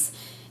things.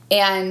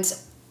 And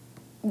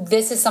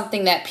this is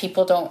something that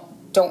people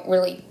don't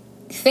really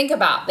think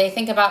about. They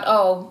think about,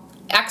 oh,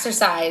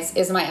 exercise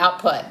is my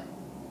output,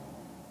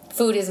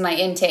 food is my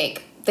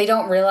intake. They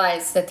don't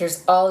realize that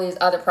there's all these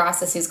other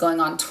processes going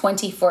on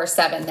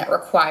 24/7 that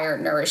require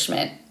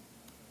nourishment.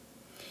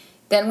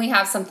 Then we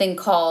have something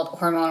called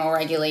hormonal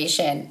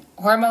regulation.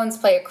 Hormones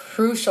play a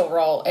crucial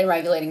role in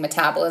regulating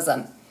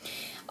metabolism.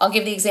 I'll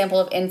give the example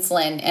of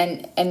insulin,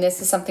 and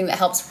this is something that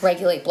helps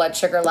regulate blood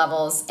sugar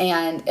levels,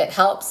 and it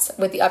helps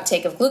with the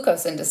uptake of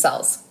glucose into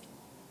cells.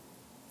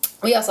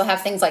 We also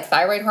have things like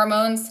thyroid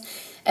hormones,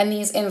 and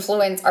these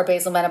influence our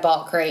basal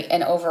metabolic rate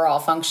and overall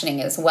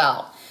functioning as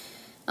well.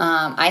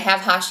 I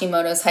have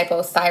Hashimoto's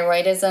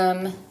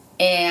hypothyroidism,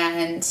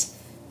 and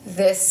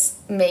this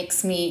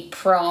makes me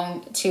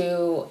prone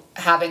to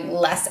having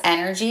less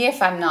energy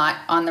if I'm not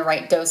on the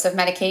right dose of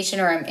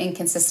medication or I'm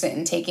inconsistent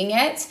in taking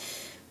it.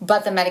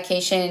 But the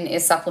medication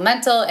is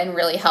supplemental and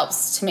really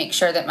helps to make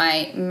sure that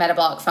my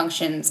metabolic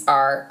functions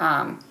are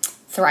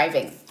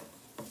thriving.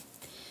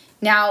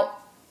 Now,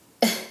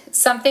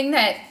 something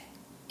that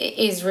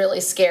is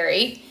really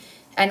scary,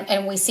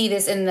 and we see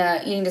this in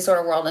the eating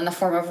disorder world in the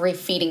form of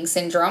refeeding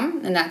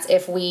syndrome, and that's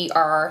if we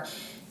are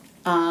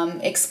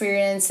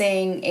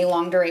experiencing a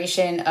long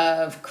duration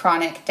of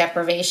chronic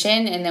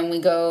deprivation, and then we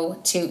go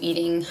to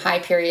eating high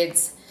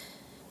periods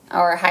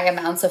or high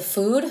amounts of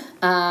food,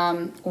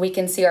 we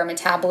can see our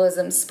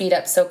metabolism speed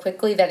up so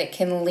quickly that it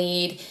can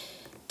lead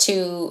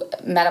to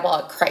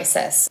metabolic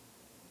crisis.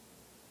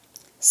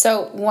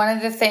 So one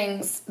of the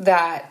things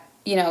that,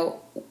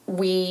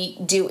 we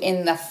do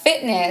in the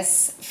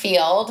fitness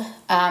field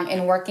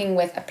in working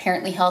with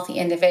apparently healthy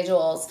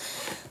individuals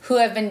who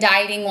have been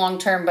dieting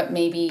long-term but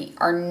maybe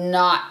are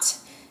not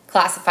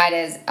classified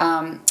as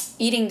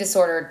eating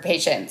disordered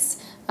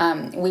patients.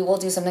 We will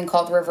do something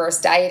called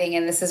reverse dieting,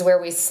 and this is where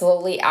we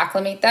slowly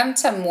acclimate them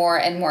to more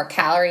and more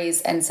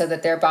calories, and so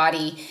that their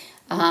body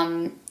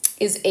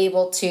is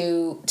able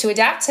to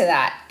adapt to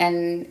that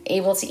and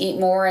able to eat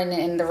more,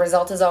 and the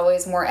result is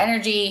always more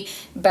energy,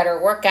 better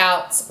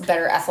workouts,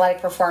 better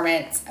athletic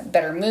performance,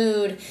 better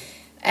mood,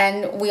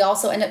 and we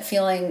also end up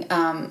feeling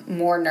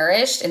more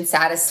nourished and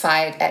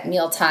satisfied at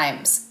meal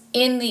times.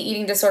 In the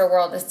eating disorder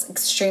world, it's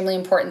extremely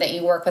important that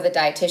you work with a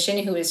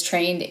dietitian who is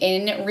trained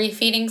in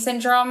refeeding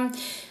syndrome.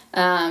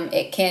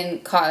 It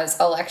can cause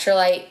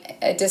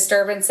electrolyte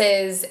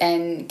disturbances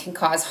and can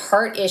cause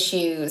heart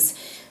issues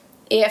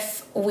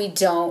if we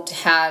don't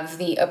have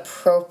the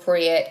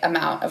appropriate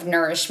amount of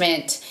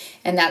nourishment,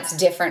 and that's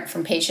different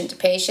from patient to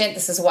patient.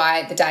 This is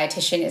why the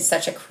dietitian is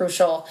such a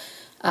crucial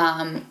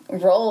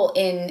role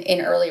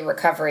in early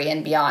recovery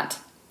and beyond.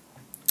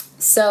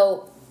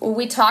 So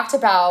we talked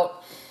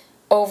about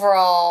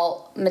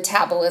overall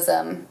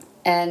metabolism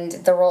and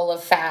the role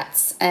of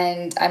fats,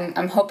 and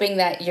I'm hoping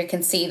that you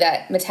can see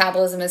that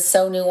metabolism is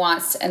so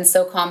nuanced and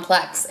so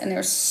complex, and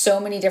there's so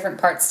many different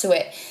parts to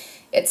it.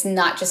 It's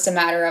not just a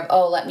matter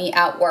of, let me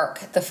outwork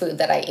the food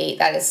that I ate.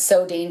 That is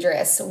so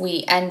dangerous.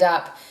 We end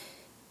up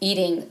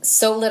eating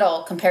so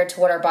little compared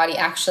to what our body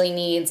actually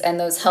needs, and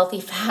those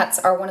healthy fats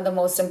are one of the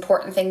most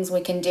important things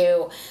we can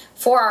do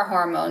for our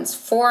hormones,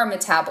 for our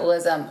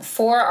metabolism,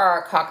 for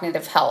our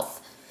cognitive health.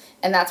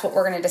 And that's what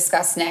we're going to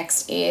discuss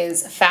next,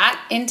 is fat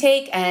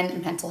intake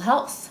and mental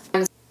health.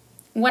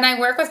 When I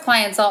work with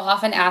clients, I'll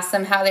often ask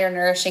them how they're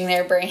nourishing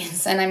their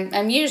brains, and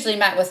I'm usually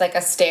met with like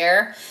a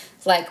stare,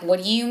 like,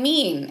 what do you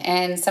mean?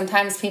 And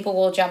sometimes people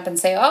will jump and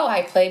say,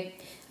 I play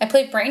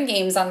brain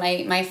games on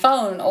my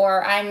phone,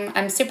 or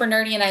I'm super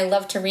nerdy and I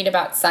love to read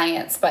about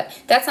science,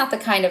 but that's not the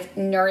kind of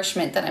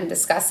nourishment that I'm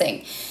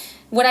discussing.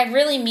 What I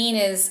really mean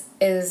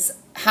is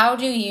how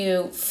do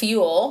you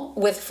fuel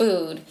with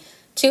food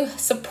to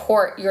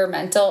support your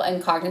mental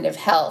and cognitive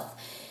health?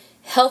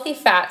 Healthy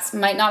fats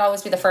might not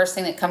always be the first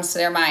thing that comes to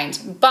their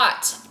mind,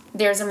 but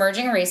there's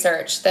emerging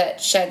research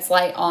that sheds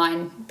light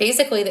on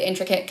basically the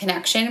intricate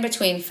connection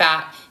between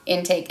fat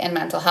intake and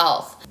mental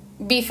health.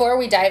 Before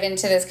we dive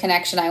into this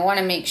connection, I want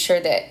to make sure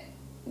that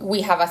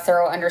we have a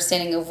thorough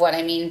understanding of what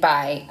I mean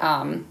by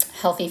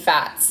healthy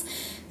fats.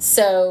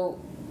 So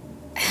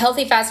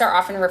healthy fats are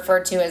often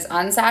referred to as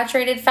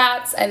unsaturated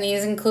fats, and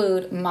these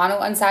include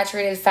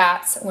monounsaturated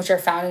fats, which are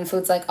found in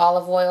foods like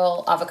olive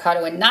oil,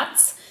 avocado, and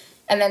nuts.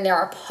 And then there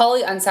are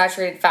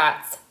polyunsaturated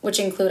fats, which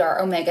include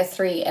our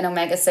omega-3 and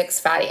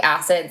omega-6 fatty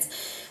acids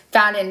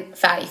found in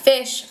fatty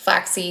fish,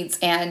 flax seeds,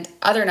 and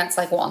other nuts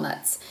like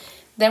walnuts.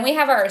 Then we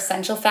have our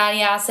essential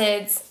fatty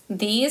acids.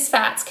 These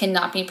fats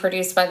cannot be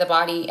produced by the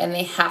body, and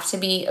they have to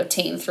be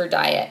obtained through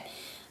diet.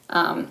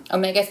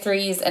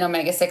 Omega-3s and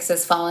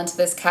omega-6s fall into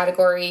this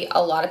category.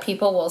 A lot of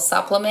people will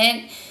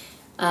supplement.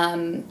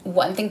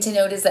 One thing to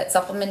note is that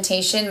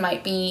supplementation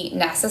might be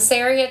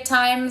necessary at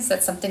times.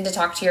 That's something to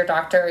talk to your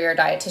doctor or your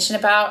dietitian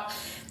about,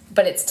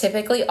 but it's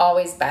typically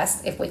always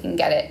best if we can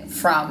get it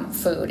from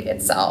food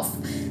itself.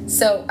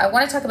 So I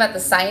want to talk about the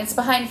science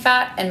behind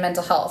fat and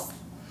mental health.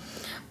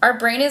 Our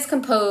brain is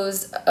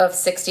composed of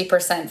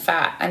 60%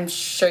 fat. I'm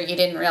sure you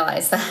didn't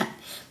realize that.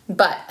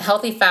 But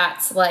healthy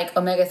fats like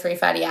omega-3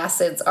 fatty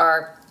acids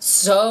are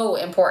so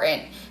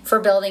important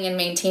for building and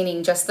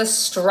maintaining just the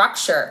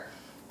structure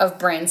of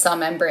brain cell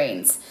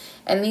membranes.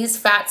 And these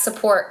fats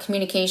support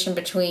communication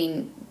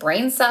between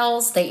brain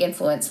cells, they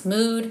influence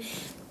mood,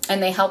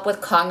 and they help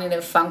with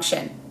cognitive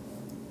function.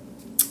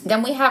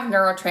 Then we have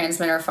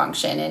neurotransmitter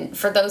function. And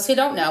for those who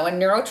don't know, a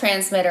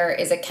neurotransmitter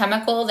is a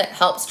chemical that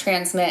helps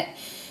transmit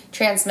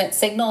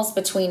signals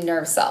between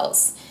nerve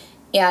cells.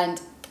 And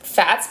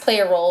fats play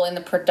a role in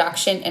the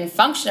production and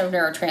function of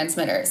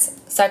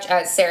neurotransmitters, such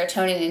as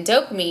serotonin and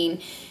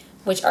dopamine,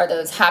 which are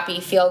those happy,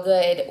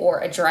 feel-good,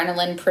 or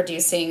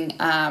adrenaline-producing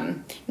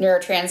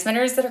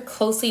neurotransmitters that are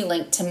closely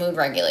linked to mood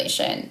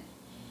regulation.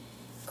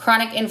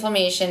 Chronic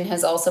inflammation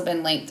has also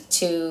been linked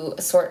to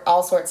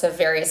all sorts of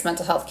various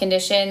mental health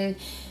conditions,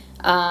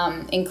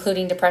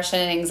 including depression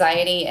and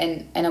anxiety,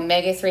 and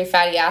omega-3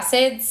 fatty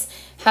acids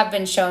have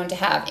been shown to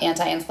have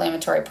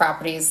anti-inflammatory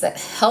properties that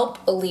help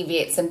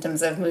alleviate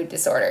symptoms of mood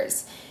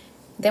disorders.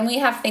 Then we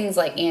have things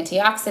like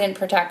antioxidant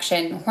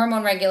protection,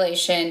 hormone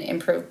regulation,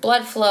 improved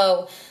blood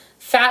flow.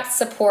 Fats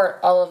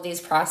support all of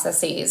these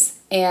processes,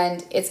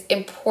 and it's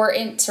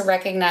important to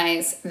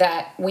recognize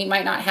that we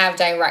might not have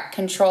direct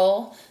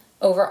control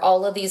over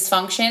all of these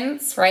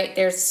functions, right?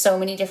 There's so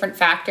many different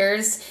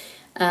factors,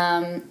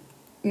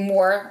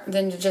 more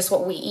than just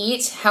what we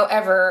eat.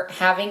 However,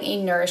 having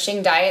a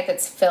nourishing diet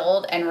that's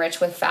filled and rich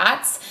with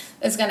fats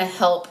is going to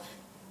help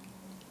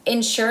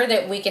ensure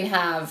that we can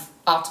have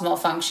optimal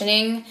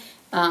functioning.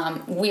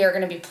 We are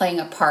going to be playing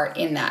a part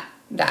in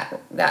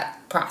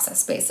that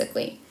process,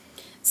 basically.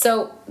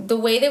 So the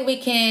way that we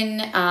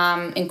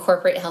can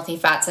incorporate healthy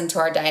fats into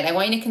our diet, I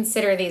want you to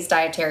consider these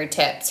dietary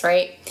tips,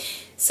 right?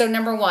 So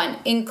number one,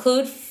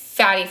 include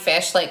fatty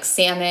fish like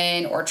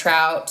salmon or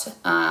trout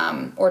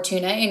or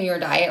tuna in your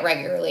diet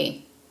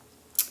regularly.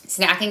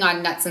 Snacking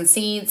on nuts and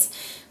seeds,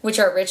 which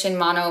are rich in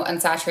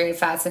monounsaturated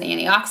fats and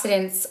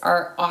antioxidants,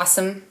 are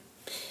awesome.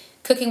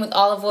 Cooking with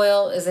olive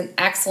oil is an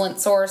excellent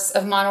source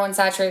of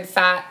monounsaturated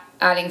fat.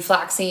 Adding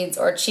flax seeds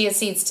or chia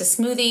seeds to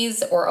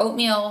smoothies or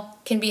oatmeal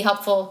can be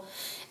helpful.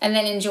 And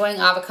then enjoying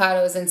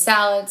avocados in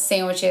salads,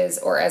 sandwiches,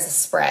 or as a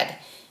spread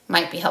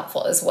might be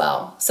helpful as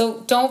well.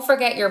 So don't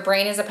forget, your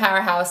brain is a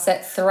powerhouse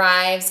that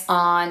thrives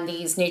on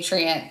these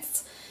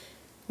nutrients.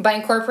 By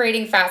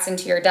incorporating fats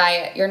into your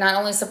diet, you're not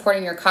only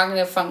supporting your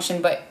cognitive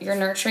function, but you're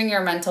nurturing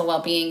your mental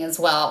well-being as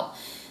well.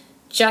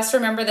 Just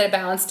remember that a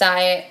balanced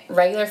diet,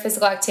 regular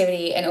physical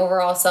activity, and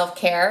overall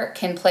self-care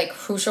can play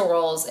crucial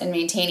roles in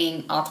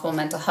maintaining optimal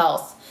mental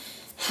health.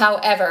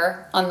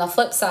 However, on the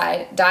flip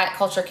side, diet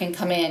culture can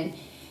come in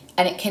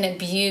and it can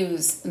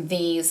abuse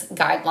these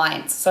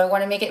guidelines. So I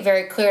want to make it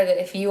very clear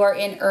that if you are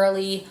in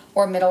early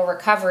or middle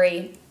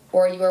recovery,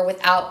 or you are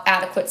without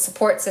adequate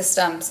support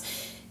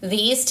systems,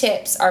 these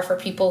tips are for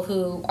people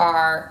who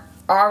are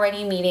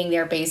already meeting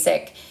their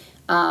basic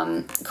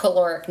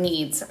caloric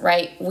needs,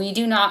 right? We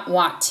do not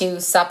want to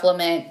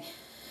supplement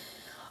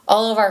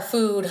all of our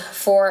food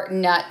for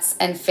nuts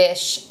and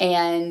fish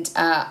and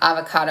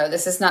avocado.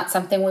 This is not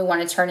something we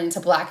want to turn into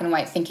black and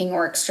white thinking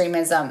or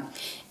extremism.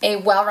 A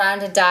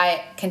well-rounded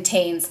diet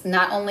contains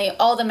not only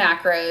all the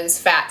macros,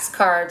 fats,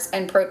 carbs,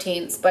 and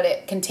proteins, but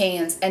it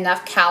contains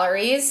enough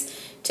calories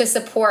to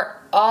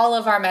support all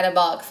of our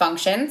metabolic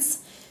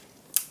functions.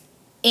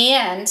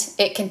 And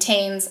it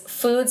contains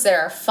foods that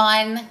are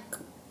fun,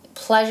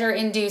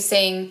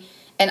 pleasure-inducing,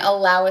 and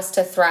allow us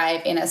to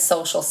thrive in a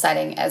social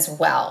setting as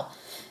well.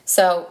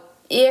 So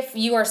if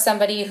you are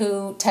somebody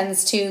who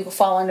tends to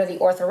fall under the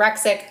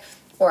orthorexic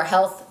or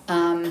health,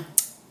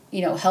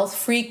 health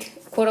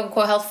freak, quote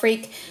unquote health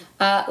freak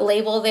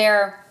label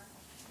there,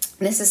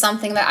 this is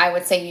something that I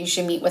would say you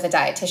should meet with a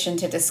dietitian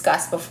to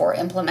discuss before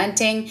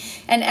implementing.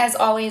 And as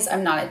always,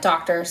 I'm not a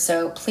doctor,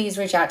 so please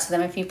reach out to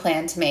them if you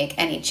plan to make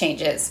any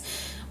changes.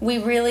 We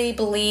really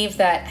believe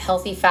that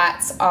healthy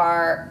fats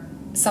are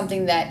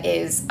something that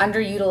is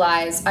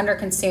underutilized,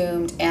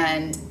 underconsumed,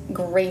 and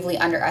gravely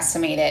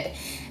underestimated.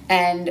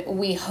 And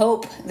we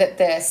hope that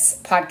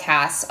this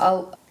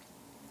podcast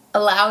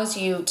allows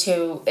you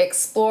to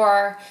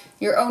explore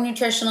your own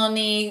nutritional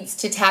needs,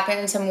 to tap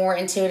into more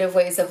intuitive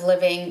ways of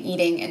living,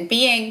 eating, and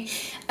being.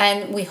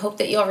 And we hope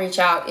that you'll reach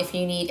out if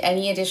you need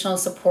any additional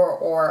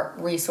support or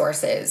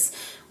resources.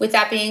 With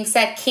that being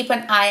said, keep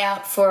an eye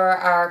out for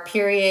our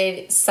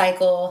period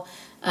cycle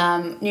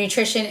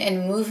nutrition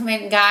and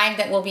movement guide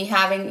that we'll be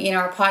having in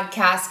our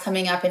podcast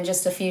coming up in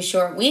just a few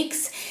short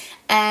weeks.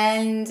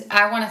 And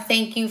I want to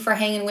thank you for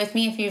hanging with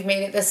me if you've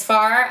made it this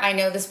far. I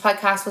know this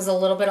podcast was a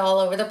little bit all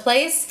over the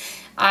place.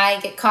 I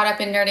get caught up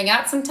in nerding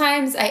out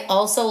sometimes. I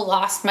also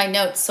lost my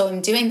notes, so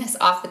I'm doing this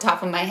off the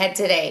top of my head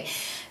today.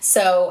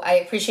 So I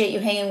appreciate you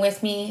hanging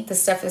with me.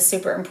 This stuff is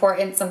super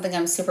important, something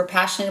I'm super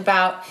passionate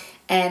about.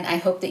 And I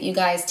hope that you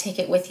guys take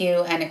it with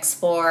you and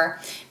explore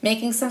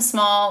making some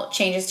small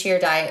changes to your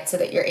diet so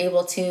that you're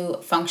able to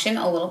function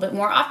a little bit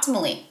more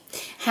optimally.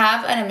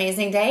 Have an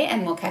amazing day,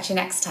 and we'll catch you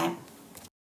next time.